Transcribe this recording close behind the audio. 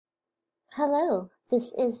Hello,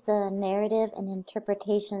 this is the Narrative and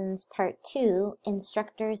Interpretations Part 2,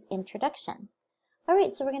 Instructor's Introduction.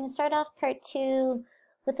 Alright, so we're going to start off Part 2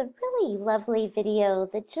 with a really lovely video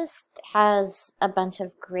that just has a bunch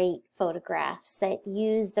of great photographs that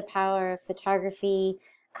use the power of photography,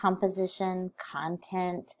 composition,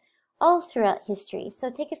 content, all throughout history. So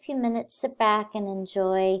take a few minutes, sit back, and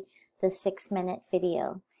enjoy the 6-minute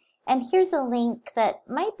video. And here's a link that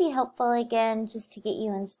might be helpful again just to get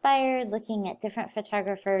you inspired looking at different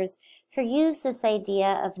photographers who use this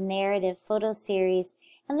idea of narrative photo series.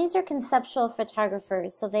 And these are conceptual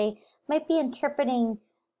photographers, so they might be interpreting,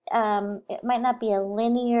 it might not be a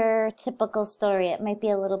linear, typical story. It might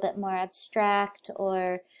be a little bit more abstract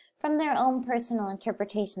or from their own personal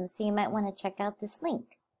interpretation. So you might want to check out this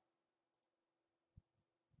link.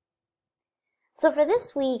 So for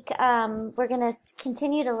this week, we're going to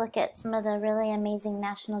continue to look at some of the really amazing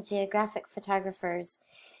National Geographic photographers,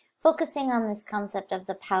 focusing on this concept of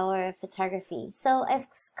the power of photography. So I've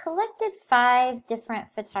collected 5 different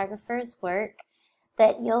photographers' work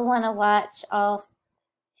that you'll want to watch all.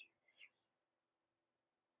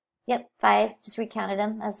 5, just recounted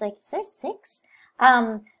them. I was like, is there 6?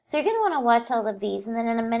 So you're going to want to watch all of these, and then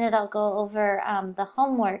in a minute I'll go over the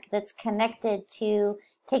homework that's connected to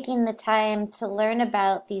taking the time to learn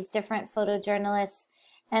about these different photojournalists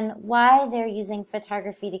and why they're using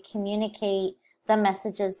photography to communicate the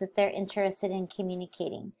messages that they're interested in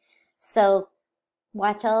communicating. So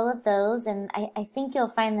watch all of those, and I think you'll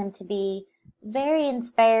find them to be very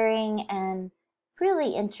inspiring and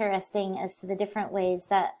really interesting as to the different ways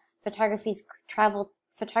that photographers travel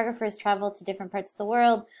to different parts of the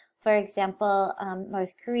world, for example,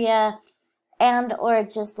 North Korea, and or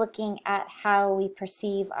just looking at how we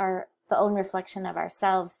perceive the own reflection of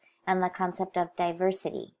ourselves and the concept of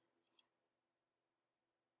diversity.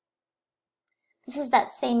 This is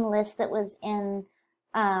that same list that was in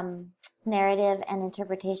Narrative and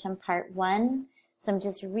Interpretation Part 1. So I'm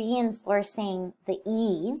just reinforcing the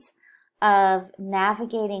ease of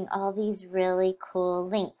navigating all these really cool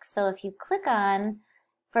links. So if you click on,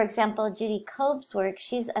 for example, Judy Koeb's work,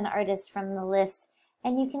 she's an artist from the list,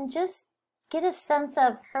 and you can just get a sense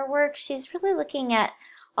of her work. She's really looking at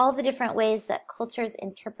all the different ways that cultures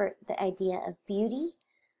interpret the idea of beauty,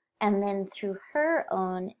 and then through her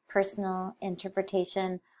own personal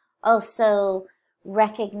interpretation, also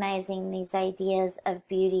recognizing these ideas of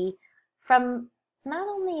beauty from not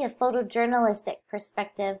only a photojournalistic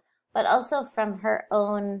perspective, but also from her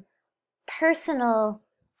own personal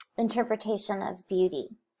interpretation of beauty.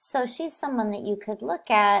 So she's someone that you could look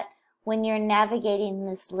at when you're navigating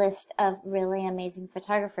this list of really amazing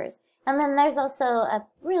photographers. And then there's also a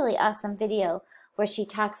really awesome video where she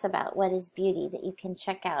talks about what is beauty that you can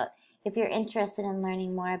check out if you're interested in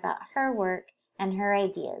learning more about her work and her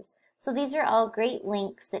ideas. So these are all great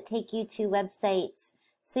links that take you to websites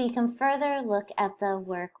so you can further look at the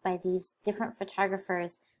work by these different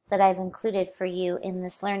photographers that I've included for you in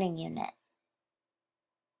this learning unit.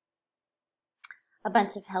 A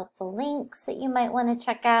bunch of helpful links that you might want to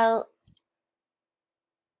check out.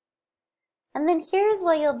 And then here's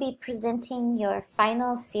where you'll be presenting your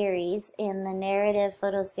final series in the Narrative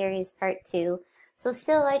Photo Series Part 2. So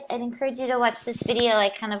still, I'd encourage you to watch this video. I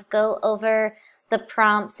kind of go over the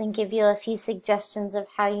prompts and give you a few suggestions of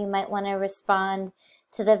how you might want to respond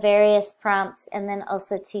to the various prompts, and then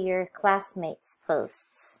also to your classmates'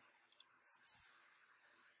 posts.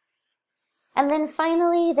 And then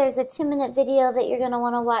finally, there's a 2-minute video that you're going to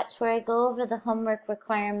want to watch where I go over the homework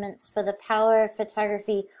requirements for the power of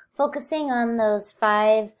photography, focusing on those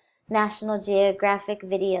 5 National Geographic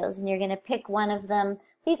videos. And you're going to pick one of them.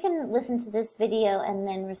 You can listen to this video and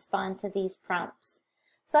then respond to these prompts.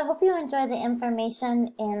 So I hope you enjoy the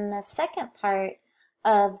information in the second part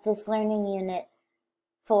of this learning unit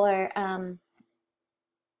for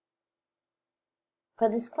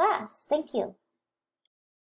this class. Thank you.